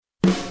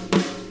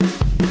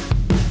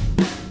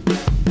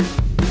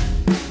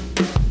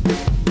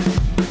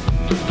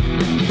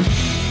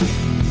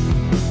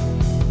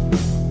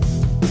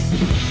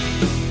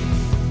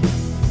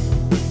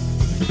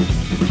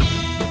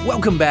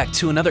back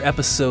to another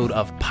episode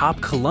of Pop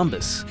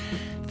Columbus.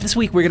 This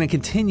week we're going to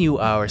continue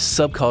our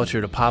subculture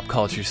to pop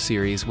culture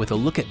series with a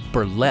look at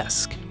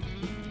burlesque.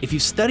 If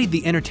you've studied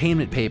the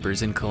entertainment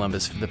papers in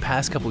Columbus for the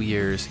past couple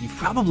years, you've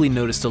probably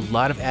noticed a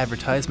lot of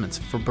advertisements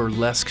for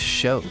burlesque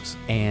shows.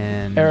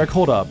 And Eric,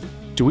 hold up.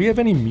 Do we have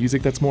any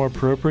music that's more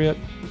appropriate?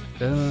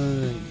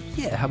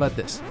 Yeah, how about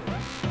this?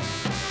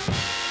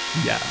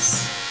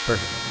 Yes.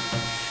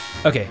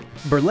 Perfect. Okay,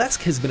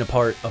 burlesque has been a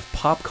part of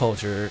pop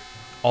culture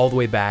all the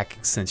way back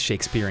since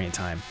Shakespearean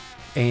time.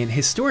 And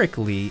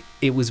historically,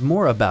 it was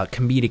more about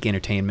comedic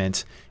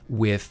entertainment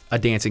with a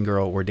dancing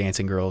girl or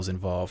dancing girls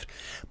involved.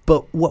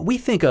 But what we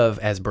think of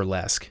as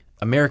burlesque,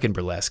 American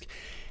burlesque,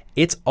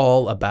 it's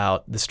all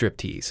about the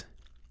striptease.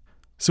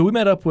 So we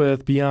met up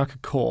with Bianca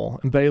Cole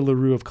and Betty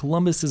LeRoux of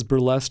Columbus's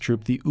burlesque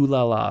troupe, the Ooh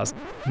La Las,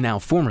 Now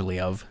formerly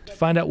of, to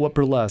find out what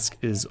burlesque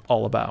is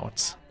all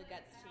about.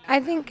 I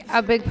think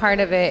a big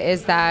part of it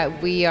is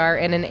that we are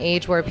in an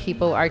age where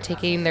people are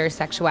taking their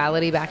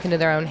sexuality back into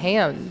their own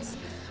hands.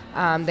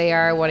 They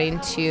are wanting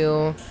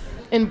to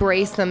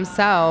embrace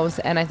themselves,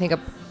 and I think a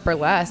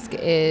burlesque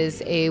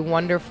is a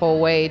wonderful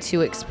way to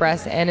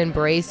express and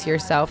embrace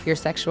yourself, your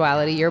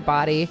sexuality, your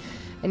body,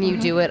 and you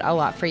do it a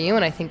lot for you,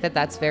 and I think that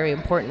that's very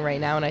important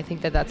right now, and I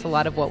think that that's a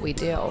lot of what we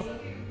do.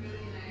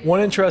 One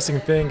interesting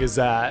thing is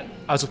that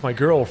I was with my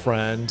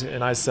girlfriend,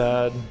 and I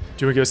said,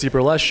 do we go see a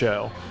burlesque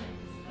show?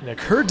 And it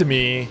occurred to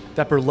me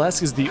that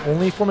burlesque is the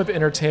only form of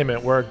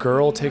entertainment where a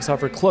girl takes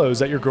off her clothes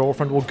that your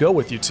girlfriend will go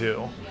with you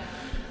to.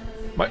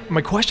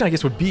 My question, I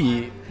guess, would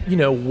be,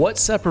 what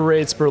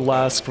separates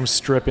burlesque from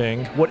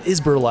stripping? What is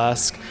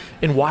burlesque?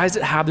 And why does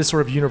it have this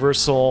sort of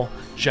universal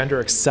gender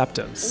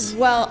acceptance?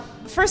 Well,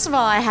 first of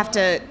all, I have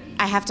to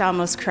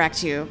almost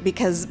correct you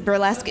because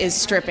burlesque is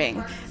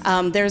stripping.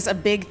 There's a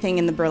big thing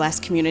in the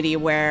burlesque community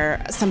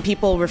where some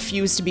people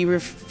refuse to be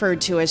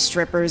referred to as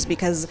strippers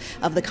because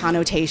of the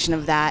connotation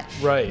of that.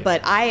 Right.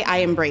 But I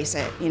embrace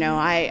it.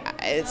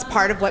 It's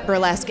part of what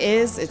burlesque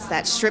is. It's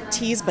that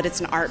striptease, but it's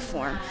an art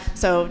form.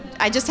 So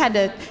I just had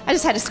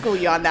to school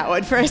you on that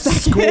one for a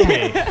second. School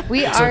me.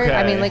 We It's are,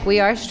 okay. we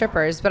are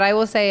strippers, but I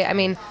will say,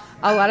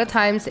 a lot of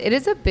times it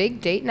is a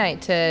big date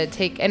night to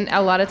take, and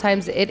a lot of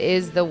times it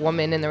is the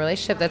woman in the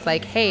relationship that's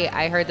like, hey,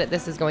 I heard that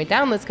this is going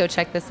down, let's go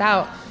check this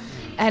out.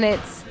 And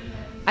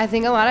I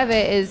think a lot of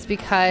it is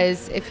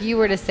because if you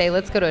were to say,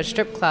 let's go to a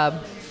strip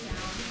club,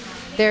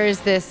 there's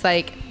this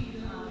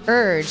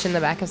urge in the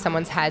back of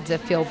someone's head to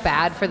feel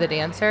bad for the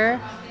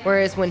dancer,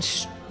 whereas when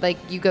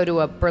you go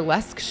to a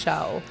burlesque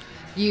show,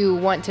 you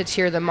want to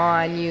cheer them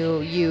on,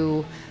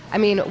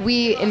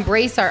 we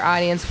embrace our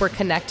audience. We're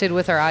connected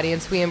with our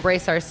audience. We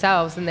embrace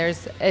ourselves, and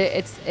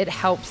it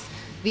helps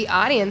the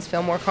audience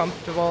feel more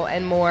comfortable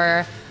and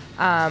more.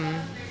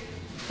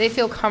 They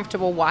feel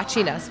comfortable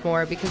watching us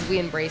more because we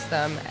embrace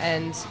them,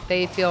 and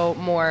they feel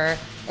more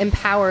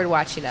empowered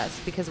watching us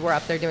because we're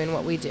up there doing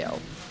what we do.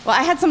 Well,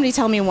 I had somebody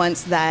tell me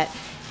once that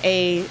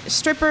a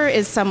stripper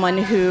is someone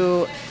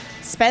who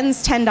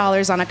spends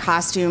 $10 on a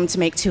costume to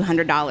make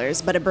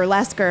 $200, but a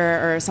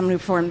burlesquer or someone who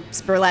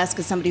performs burlesque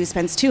is somebody who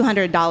spends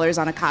 $200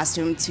 on a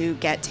costume to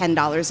get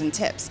 $10 in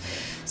tips.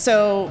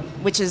 So,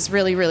 which is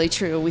really, really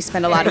true. We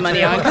spend a lot of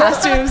money on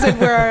costumes,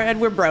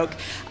 and we're broke.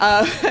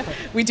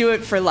 We do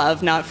it for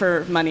love, not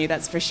for money,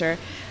 that's for sure.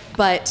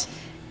 But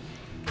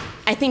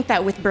I think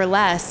that with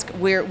burlesque,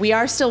 we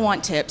are still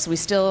want tips. We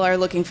still are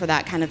looking for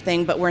that kind of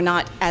thing, but we're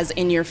not as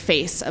in your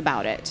face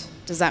about it.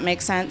 Does that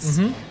make sense?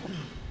 Mm-hmm.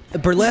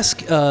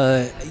 Burlesque,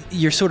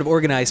 you're sort of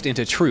organized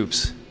into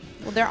troupes.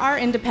 Well, there are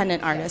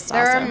independent artists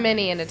There also. are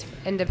many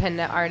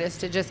independent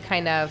artists. It just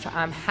kind of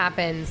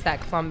happens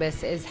that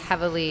Columbus is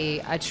heavily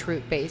a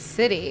troupe-based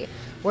city,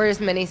 whereas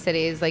many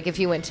cities, like if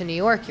you went to New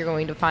York, you're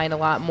going to find a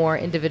lot more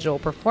individual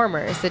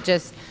performers.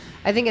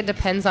 I think it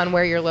depends on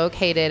where you're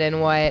located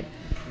and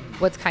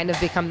what's kind of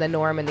become the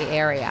norm in the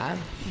area.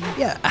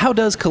 Yeah, how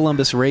does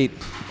Columbus rate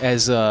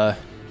as a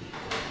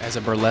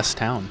burlesque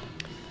town?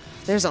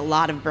 There's a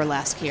lot of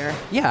burlesque here.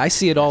 Yeah, I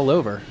see it all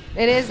over.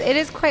 It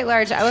is quite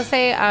large. I would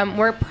say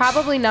we're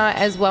probably not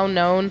as well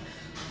known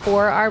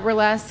for our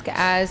burlesque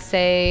as,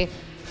 say,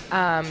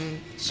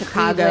 Chicago,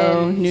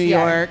 Cleveland, New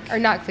York. or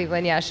not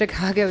Cleveland,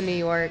 Chicago, New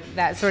York,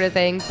 that sort of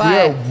thing. We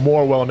But are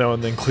more well-known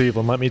than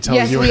Cleveland, let me tell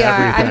yes, you we and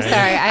are. everything. I'm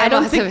sorry. I'm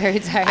also very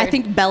tired. I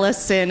think Bella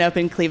Sin up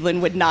in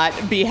Cleveland would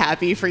not be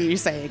happy for you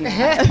saying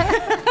that.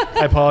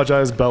 I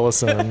apologize,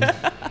 Bellison.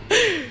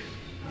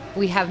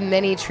 We have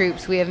many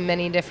troupes. We have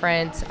many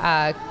different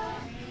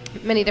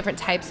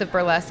types of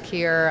burlesque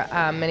here,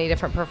 many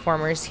different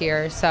performers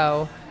here.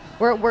 So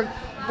we're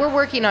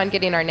working on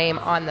getting our name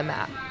on the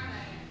map.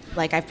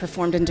 Like I've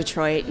performed in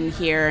Detroit and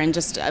here and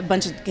just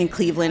in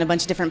Cleveland, a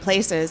bunch of different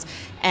places.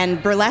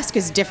 And burlesque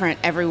is different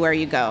everywhere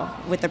you go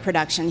with the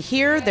production.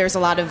 Here, there's a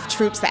lot of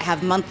troupes that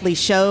have monthly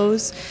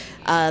shows.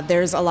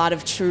 There's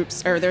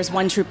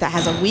one troupe that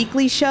has a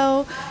weekly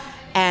show.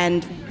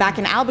 And back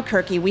in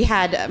Albuquerque, we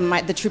had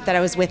the troupe that I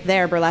was with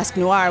there, Burlesque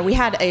Noir, we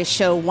had a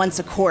show once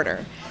a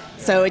quarter.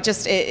 So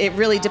it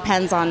really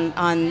depends on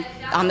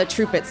the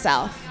troupe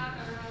itself.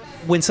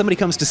 When somebody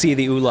comes to see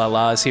the Ooh La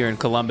Las here in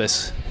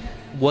Columbus,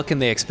 what can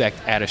they expect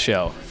at a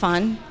show?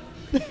 Fun.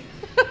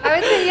 I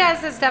would say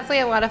yes, it's definitely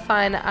a lot of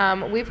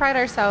fun. We pride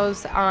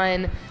ourselves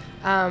on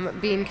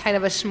being kind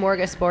of a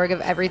smorgasbord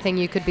of everything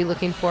you could be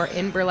looking for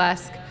in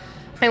burlesque.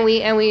 And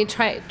we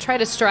try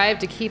to strive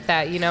to keep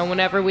that. You know,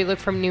 whenever we look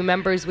for new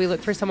members, we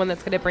look for someone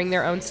that's going to bring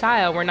their own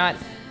style. We're not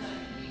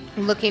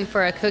looking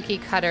for a cookie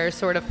cutter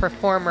sort of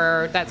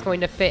performer that's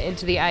going to fit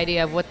into the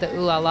idea of what the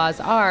Ooh La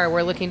Las are.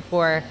 We're looking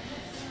for,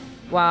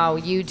 wow,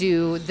 you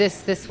do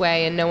this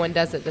way and no one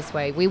does it this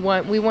way. We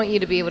want you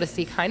to be able to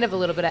see kind of a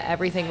little bit of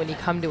everything when you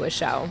come to a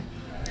show.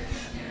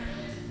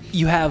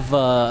 You have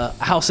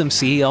House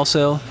MC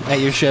also at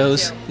your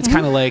shows. It's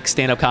kind of like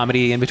stand-up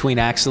comedy in between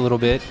acts a little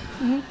bit.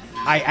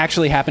 I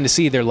actually happened to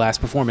see their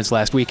last performance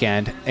last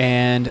weekend,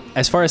 and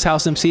as far as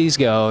House MCs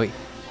go,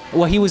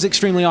 well, he was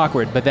extremely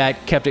awkward, but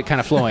that kept it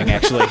kind of flowing,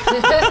 actually.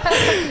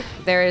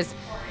 There is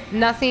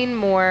nothing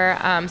more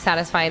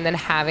satisfying than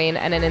having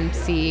an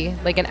MC,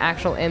 like an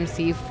actual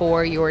MC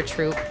for your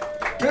troupe.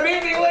 Good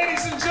evening,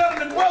 ladies and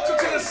gentlemen. Welcome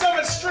to the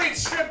Summit Street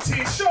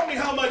Striptease. Show me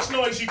how much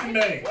noise you can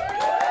make.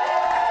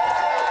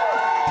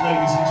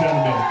 Ladies and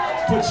gentlemen,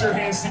 put your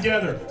hands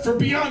together for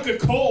Bianca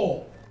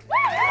Cole.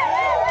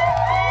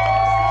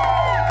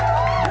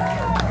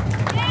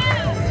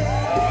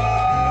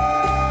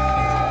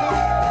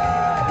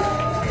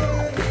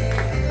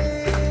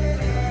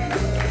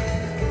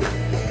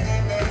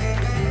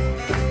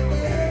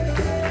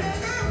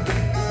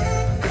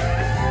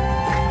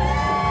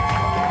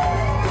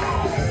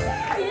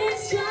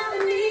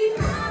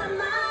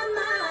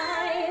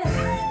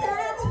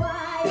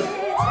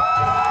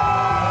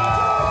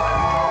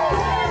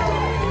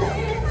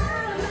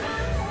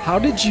 How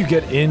did you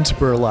get into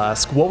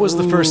burlesque? What was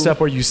the first step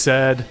where you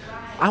said,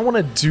 I want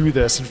to do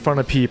this in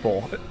front of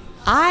people?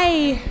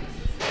 Wow,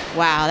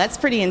 that's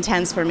pretty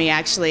intense for me,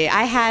 actually.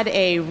 I had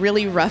a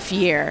really rough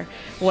year.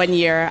 One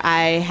year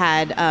I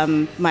had,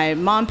 my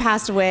mom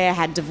passed away, I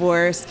had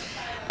divorce,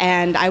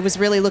 and I was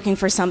really looking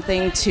for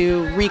something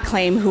to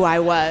reclaim who I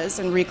was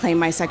and reclaim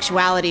my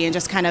sexuality and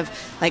just kind of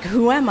like,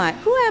 who am I?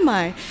 Who am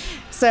I?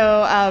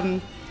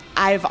 So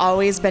I've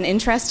always been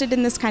interested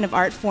in this kind of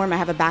art form. I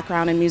have a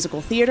background in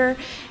musical theater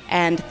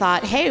and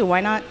thought, hey,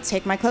 why not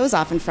take my clothes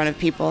off in front of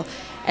people?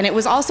 And it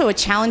was also a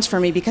challenge for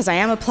me because I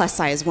am a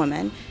plus-size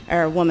woman.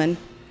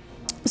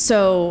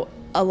 So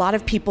a lot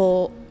of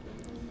people,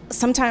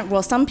 some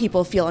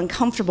people feel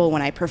uncomfortable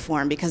when I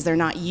perform because they're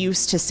not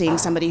used to seeing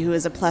somebody who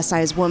is a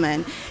plus-size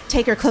woman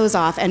take her clothes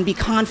off and be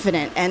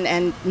confident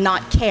and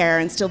not care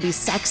and still be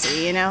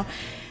sexy, you know?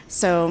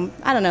 So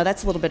I don't know,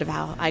 that's a little bit of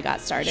how I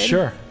got started.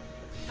 Sure.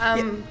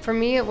 For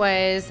me,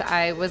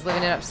 I was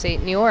living in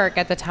upstate New York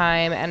at the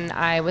time, and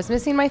I was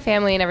missing my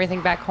family and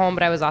everything back home,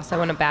 but I was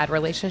also in a bad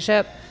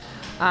relationship.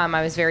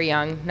 I was very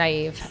young,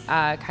 naive,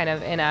 kind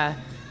of in a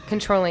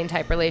controlling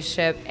type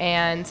relationship,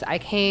 and I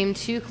came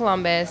to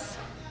Columbus,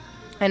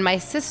 and my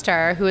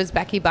sister, who is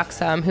Becky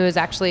Buxom, who is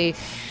actually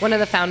one of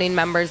the founding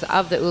members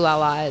of the Ooh La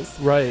Las,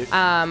 Right.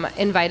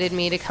 Invited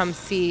me to come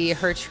see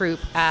her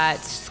troupe at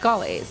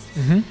Scully's.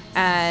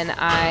 And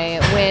I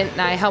went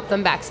and I helped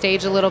them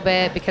backstage a little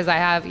bit because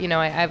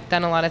I've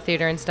done a lot of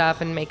theater and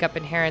stuff and makeup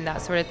and hair and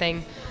that sort of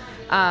thing.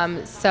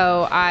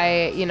 So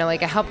I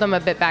helped them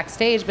a bit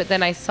backstage, but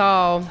then I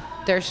saw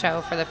their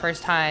show for the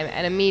first time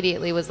and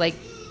immediately was like,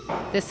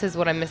 this is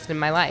what I'm missing in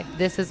my life.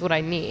 This is what I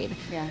need.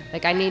 Yeah.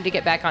 Like, I need to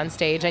get back on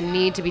stage. I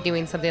need to be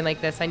doing something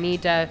like this. I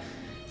need to,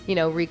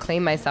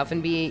 reclaim myself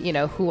and be,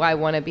 who I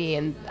want to be.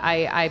 And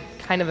I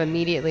kind of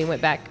immediately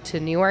went back to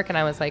New York and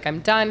I was like, I'm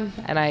done.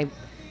 And I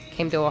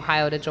came to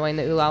Ohio to join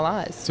the Ooh La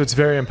Las. So it's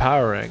very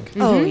empowering.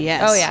 Oh,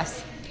 yes. Oh,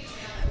 yes.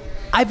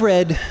 I've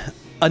read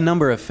a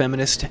number of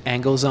feminist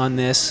angles on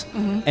this,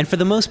 and for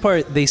the most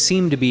part, they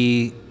seem to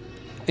be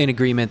in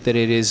agreement that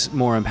it is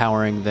more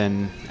empowering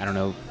than, I don't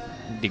know,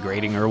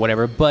 degrading or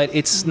whatever, but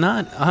it's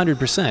not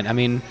 100%. I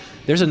mean,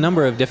 there's a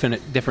number of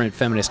different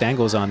feminist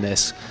angles on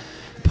this.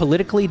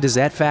 Politically, does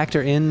that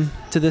factor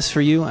into this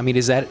for you? I mean,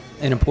 is that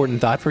an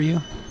important thought for you?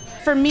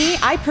 For me,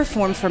 I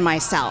perform for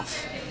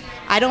myself.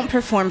 I don't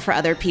perform for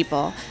other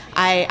people.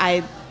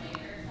 I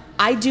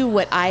do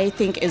what I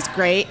think is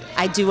great.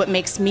 I do what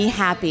makes me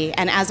happy.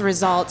 And as a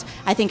result,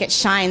 I think it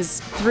shines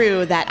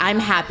through that I'm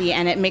happy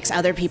and it makes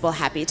other people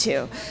happy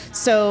too.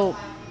 So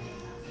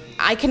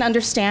I can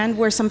understand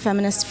where some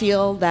feminists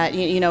feel that,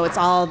 it's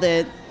all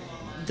the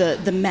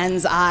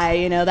men's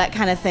eye, that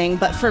kind of thing.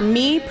 But for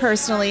me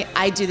personally,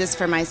 I do this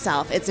for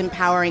myself. It's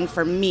empowering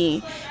for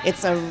me.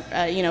 It's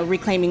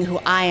reclaiming who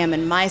I am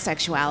and my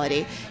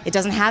sexuality. It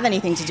doesn't have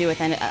anything to do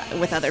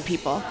with other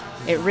people.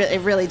 It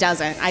really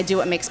doesn't. I do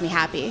what makes me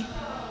happy.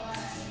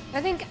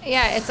 I think,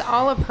 it's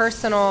all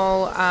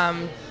personal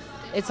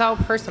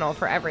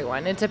for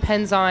everyone. It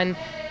depends on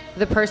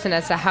the person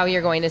as to how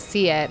you're going to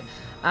see it.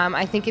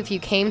 I think if you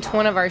came to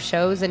one of our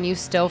shows and you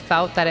still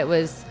felt that it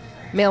was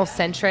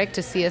male-centric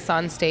to see us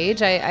on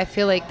stage, I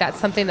feel like that's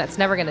something that's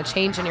never going to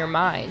change in your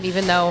mind,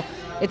 even though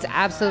it's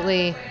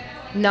absolutely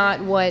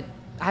not what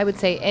I would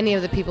say any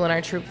of the people in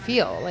our troupe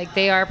feel. Like,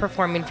 they are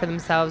performing for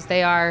themselves.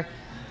 They are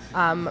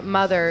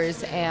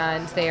mothers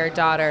and they are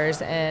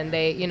daughters, and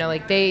they, you know,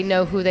 like they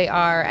know who they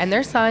are and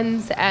their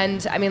sons.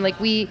 And I mean, like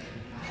we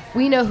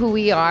know who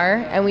we are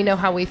and we know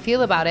how we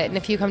feel about it. And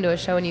if you come to a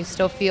show and you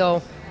still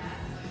feel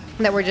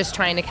that we're just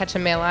trying to catch a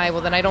male eye,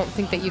 well, then I don't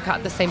think that you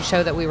caught the same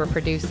show that we were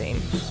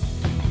producing.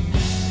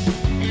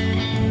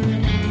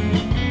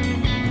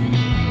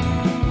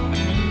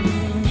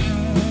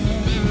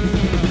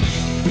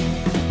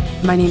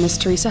 My name is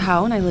Teresa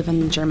Howe, and I live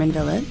in German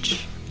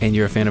Village. And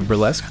you're a fan of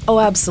burlesque? Oh,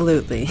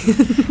 absolutely.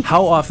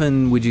 How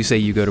often would you say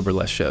you go to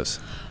burlesque shows?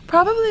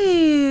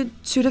 Probably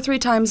 2 to 3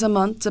 times a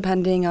month,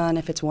 depending on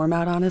if it's warm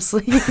out,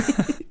 honestly.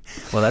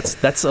 Well,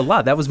 that's a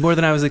lot. That was more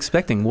than I was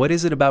expecting. What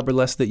is it about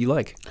burlesque that you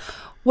like?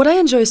 What I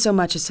enjoy so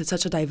much is it's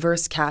such a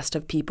diverse cast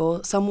of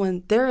people.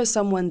 There is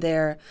someone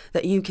there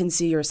that you can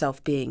see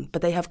yourself being,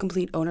 but they have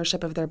complete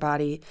ownership of their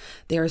body.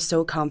 They are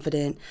so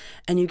confident,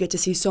 and you get to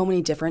see so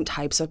many different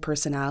types of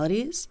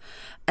personalities.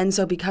 And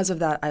so because of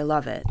that, I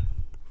love it.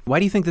 Why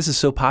do you think this is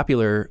so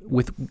popular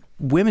with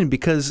women?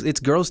 Because it's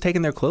girls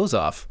taking their clothes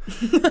off.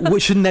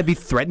 Shouldn't that be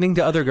threatening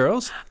to other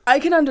girls? I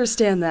can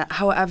understand that.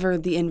 However,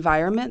 the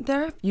environment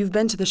there, you've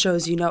been to the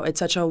shows, you know, it's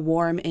such a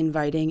warm,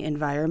 inviting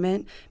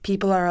environment.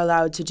 People are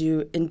allowed to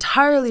do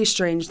entirely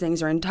strange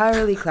things or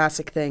entirely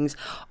classic things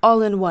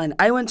all in one.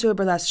 I went to a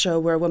burlesque show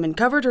where a woman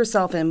covered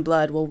herself in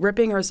blood while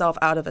ripping herself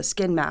out of a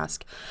skin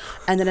mask.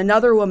 And then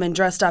another woman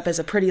dressed up as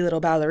a pretty little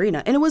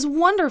ballerina. And it was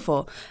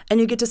wonderful. And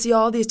you get to see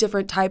all these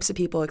different types of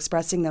people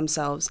expressing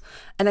themselves.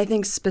 And I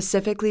think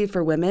specifically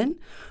for women,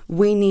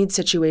 we need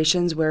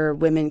situations where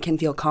women can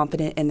feel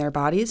confident in their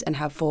bodies and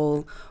have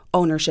full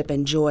ownership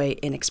and joy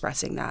in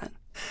expressing that.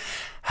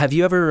 Have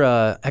you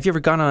ever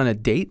gone on a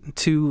date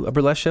to a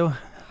burlesque show?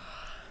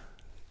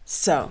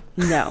 So,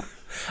 no.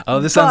 Oh,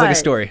 this sounds like a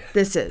story.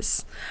 This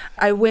is.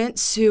 I went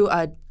to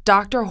a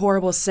Dr.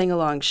 Horrible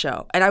sing-along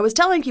show, and I was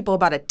telling people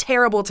about a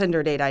terrible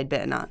Tinder date I'd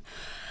been on.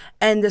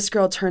 And this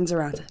girl turns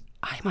around and says,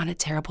 "I'm on a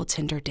terrible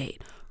Tinder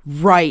date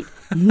right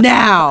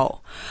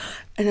now."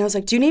 And I was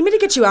like, "Do you need me to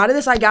get you out of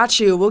this? I got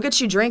you. We'll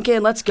get you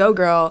drinking. Let's go,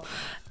 girl."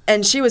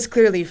 And she was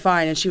clearly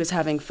fine, and she was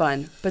having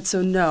fun. But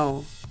so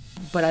no.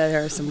 But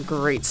there are some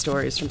great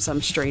stories from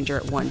some stranger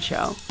at one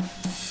show.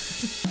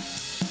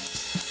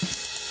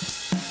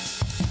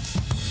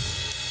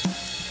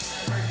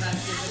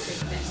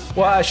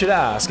 Well, I should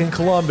ask, in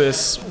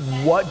Columbus,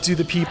 what do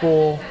the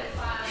people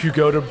who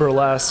go to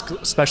burlesque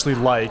especially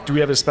like? Do we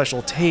have a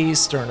special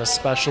taste or an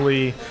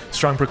especially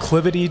strong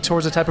proclivity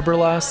towards a type of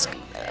burlesque?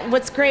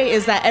 What's great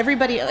is that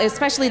everybody,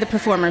 especially the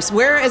performers,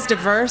 we're as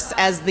diverse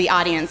as the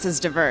audience is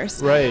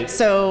diverse. Right.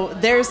 So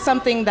there's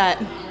something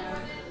that,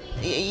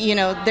 you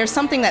know, there's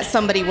something that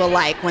somebody will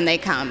like when they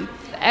come.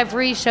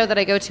 Every show that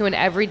I go to and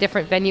every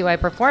different venue I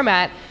perform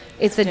at,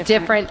 it's a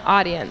different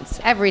audience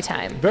every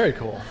time. Very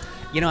cool.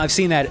 You know, I've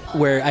seen that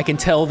where I can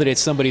tell that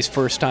it's somebody's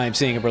first time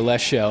seeing a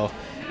burlesque show.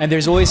 And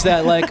there's always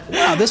that like,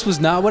 wow, this was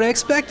not what I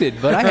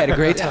expected, but I had a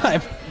great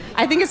time.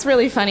 I think it's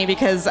really funny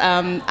because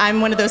I'm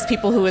one of those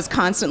people who is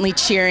constantly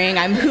cheering.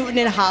 I'm hooting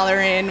and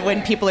hollering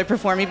when people are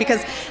performing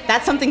because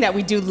that's something that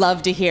we do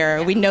love to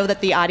hear. We know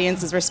that the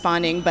audience is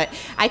responding, but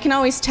I can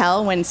always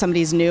tell when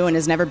somebody's new and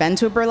has never been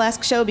to a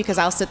burlesque show because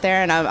I'll sit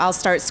there and I'll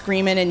start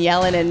screaming and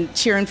yelling and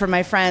cheering for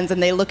my friends,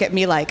 and they look at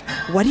me like,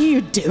 "What are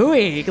you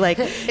doing? Like,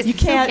 you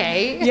can't."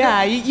 Okay.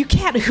 Yeah, you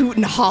can't hoot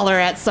and holler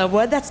at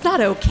someone. That's not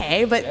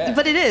okay. But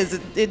it is.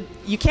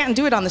 You can't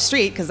do it on the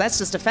street because that's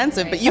just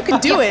offensive. But you can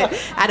do it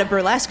at a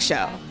burlesque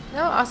show.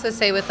 I'll also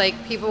say with like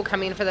people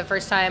coming for the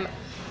first time,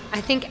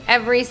 I think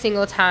every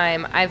single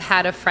time I've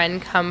had a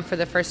friend come for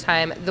the first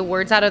time, the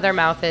words out of their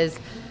mouth is,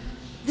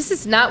 "This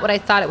is not what I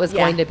thought it was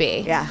going to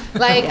be." Yeah.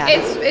 Like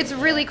it's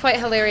really quite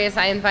hilarious.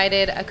 I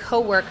invited a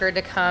coworker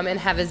to come and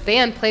have his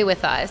band play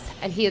with us,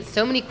 and he had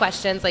so many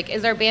questions like,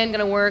 is our band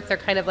gonna work? They're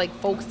kind of like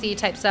folksy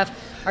type stuff.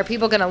 Are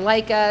people gonna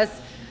like us?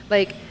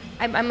 Like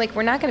I'm like,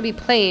 we're not going to be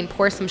playing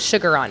Pour Some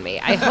Sugar on Me.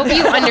 I hope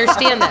you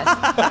understand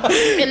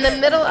this. In the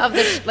middle of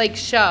the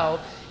show,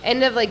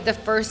 end of like the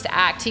first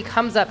act, he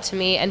comes up to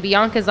me and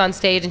Bianca's on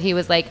stage and he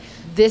was like,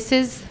 "This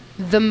is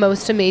the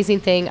most amazing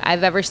thing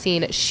I've ever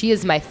seen. She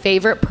is my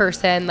favorite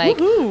person. Like,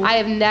 woo-hoo.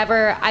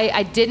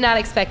 I did not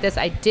expect this.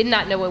 I did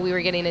not know what we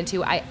were getting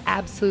into. I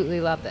absolutely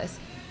love this."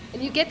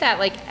 And you get that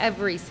like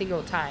every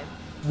single time.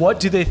 What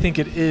do they think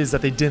it is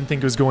that they didn't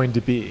think it was going to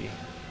be?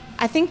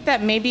 I think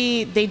that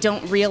maybe they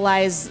don't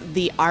realize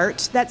the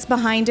art that's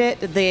behind it,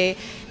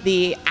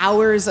 the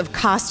hours of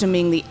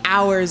costuming, the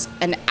hours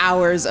and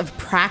hours of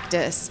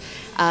practice,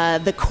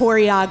 the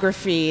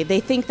choreography.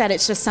 They think that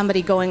it's just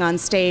somebody going on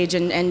stage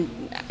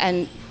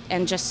and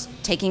just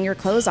taking your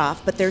clothes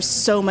off, but there's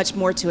so much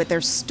more to it.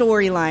 There's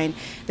storyline,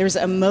 there's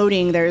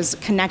emoting, there's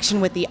connection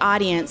with the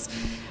audience.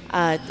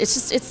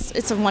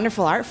 It's a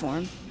wonderful art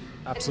form.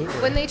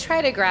 Absolutely. When they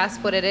try to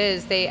grasp what it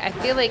is, I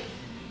feel like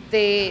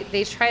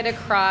they try to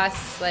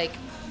cross, like,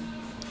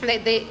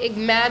 they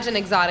imagine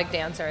exotic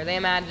dancer, they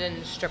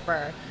imagine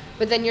stripper,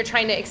 but then you're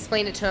trying to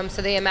explain it to them,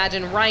 so they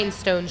imagine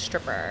rhinestone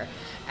stripper.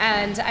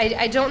 And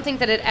I don't think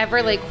that it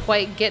ever, like,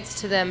 quite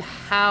gets to them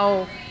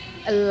how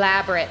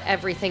elaborate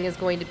everything is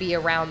going to be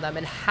around them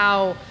and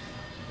how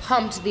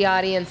pumped the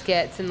audience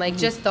gets and like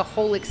just the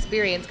whole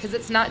experience, because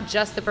it's not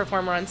just the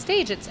performer on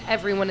stage, it's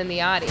everyone in the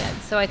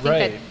audience. So I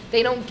think that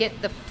they don't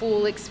get the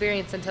full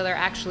experience until they're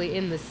actually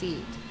in the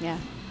seat. Yeah.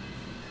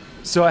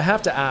 So I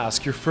have to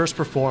ask, your first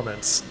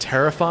performance,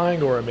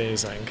 terrifying or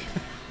amazing?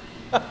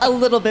 A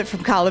little bit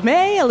from column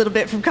A, a little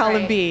bit from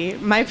column B.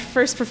 My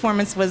first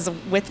performance was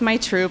with my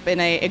troupe in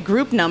a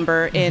group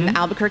number in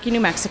Albuquerque, New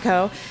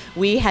Mexico.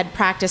 We had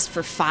practiced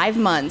for 5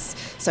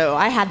 months, so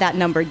I had that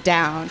number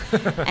down.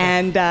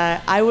 And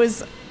I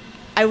was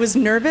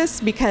nervous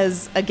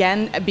because,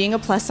 again, being a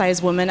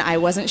plus-size woman, I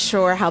wasn't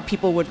sure how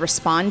people would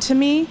respond to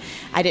me.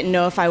 I didn't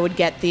know if I would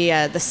get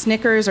the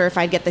snickers or if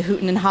I'd get the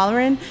hootin' and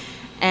hollerin'.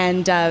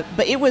 And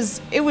but it was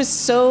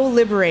so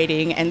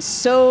liberating and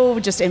so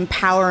just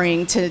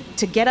empowering to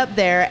get up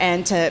there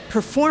and to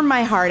perform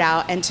my heart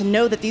out and to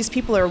know that these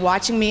people are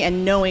watching me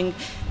and knowing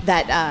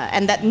that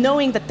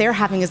they're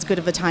having as good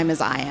of a time as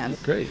I am.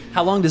 Great.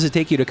 How long does it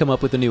take you to come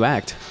up with a new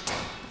act?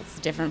 It's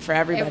different for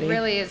everybody. It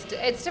really is.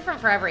 It's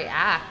different for every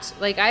act.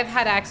 Like I've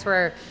had acts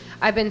where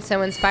I've been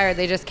so inspired,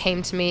 they just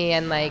came to me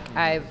and like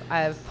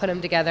I've put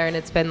them together and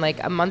it's been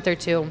like a month or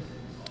two,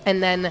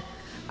 and then.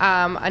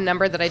 A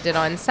number that I did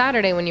on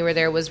Saturday when you were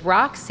there was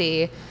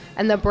Roxy,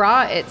 and the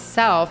bra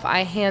itself, I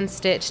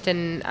hand-stitched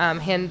and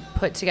hand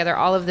put together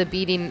all of the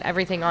beading,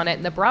 everything on it,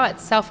 and the bra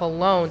itself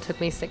alone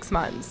took me 6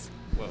 months.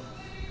 Whoa.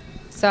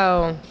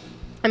 So,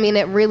 I mean,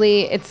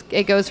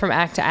 it goes from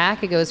act to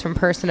act, it goes from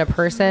person to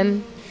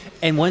person.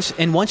 And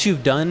once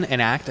you've done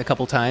an act a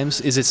couple times,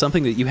 is it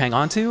something that you hang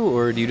on to,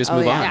 or do you just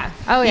move on? Yeah.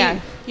 Oh yeah.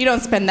 You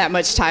don't spend that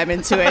much time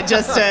into it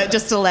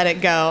just to let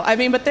it go. I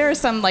mean, but there are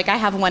some, like I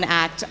have one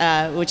act,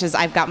 which is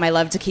I've Got My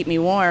Love to Keep Me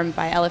Warm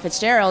by Ella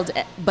Fitzgerald,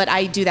 but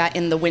I do that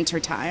in the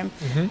winter time.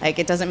 Like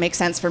it doesn't make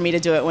sense for me to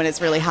do it when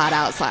it's really hot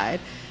outside.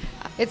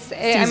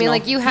 I mean,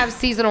 like you have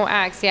seasonal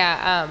acts,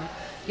 yeah.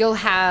 You'll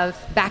have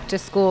back to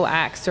school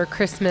acts or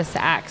Christmas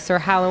acts or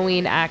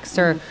Halloween acts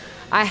or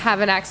I have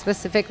an act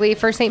specifically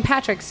for St.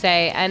 Patrick's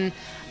Day, and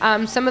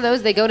some of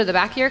those, they go to the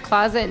back of your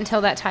closet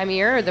until that time of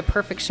year or the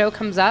perfect show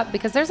comes up,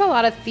 because there's a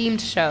lot of themed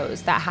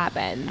shows that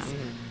happen.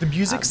 The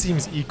music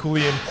seems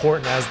equally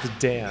important as the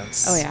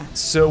dance. Oh, yeah.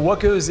 So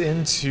what goes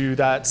into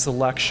that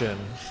selection?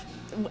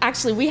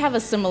 Actually, we have a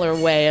similar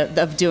way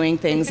of doing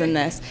things in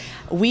this.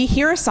 We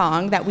hear a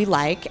song that we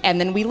like,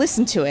 and then we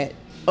listen to it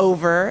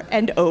over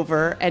and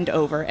over and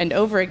over and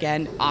over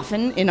again,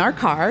 often in our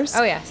cars.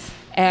 Oh, yes.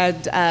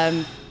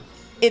 And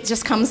it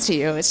just comes to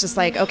you. It's just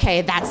like,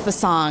 okay, that's the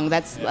song.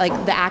 That's like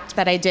the act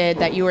that I did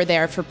that you were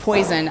there for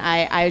Poison.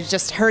 I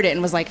just heard it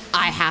and was like,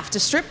 I have to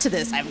strip to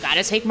this. I've got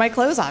to take my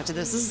clothes off to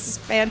this. This is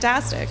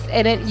fantastic.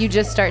 And you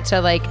just start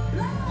to like,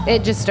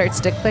 it just starts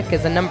to click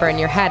as a number in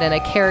your head, and a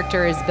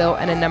character is built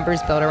and a number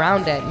is built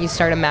around it. You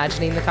start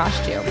imagining the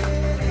costume.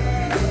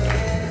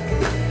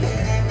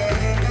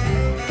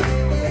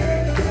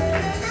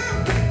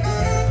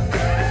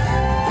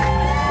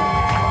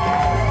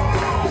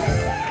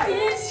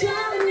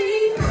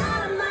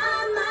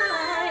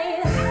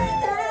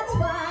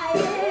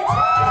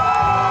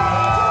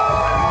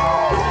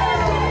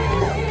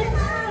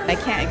 I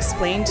can't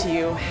explain to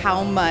you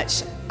how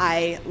much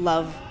I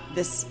love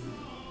this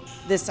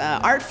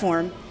art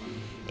form.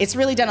 It's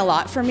really done a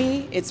lot for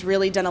me. It's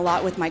really done a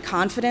lot with my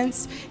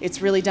confidence.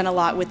 It's really done a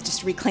lot with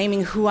just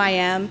reclaiming who I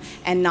am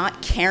and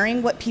not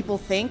caring what people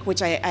think,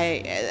 which I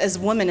as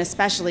women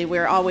especially,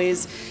 we're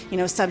always,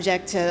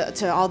 subject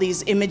to all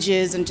these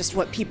images and just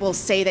what people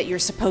say that you're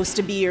supposed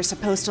to be or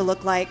supposed to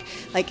look like.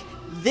 Like,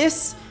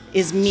 this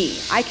is me.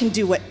 I can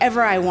do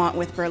whatever I want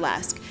with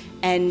burlesque.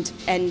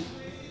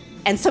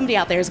 And somebody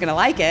out there is going to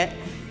like it,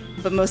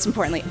 but most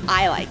importantly,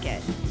 I like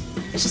it.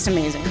 It's just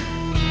amazing.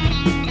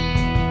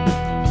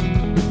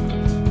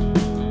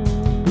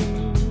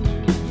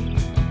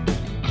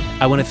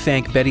 I want to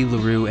thank Betty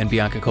LeRoux and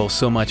Bianca Cole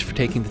so much for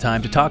taking the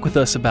time to talk with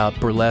us about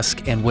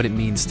burlesque and what it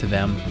means to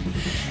them.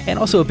 And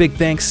also a big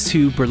thanks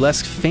to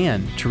burlesque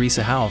fan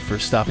Teresa Howe for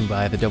stopping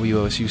by the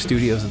WOSU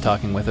studios and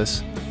talking with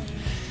us.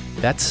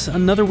 That's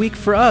another week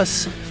for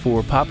us.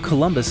 For Pop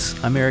Columbus,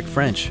 I'm Eric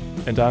French.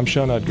 And I'm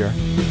Sean Edgar.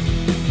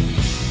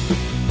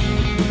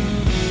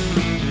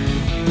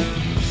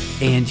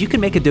 And you can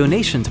make a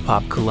donation to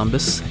Pop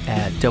Columbus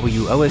at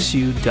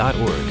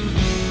WOSU.org.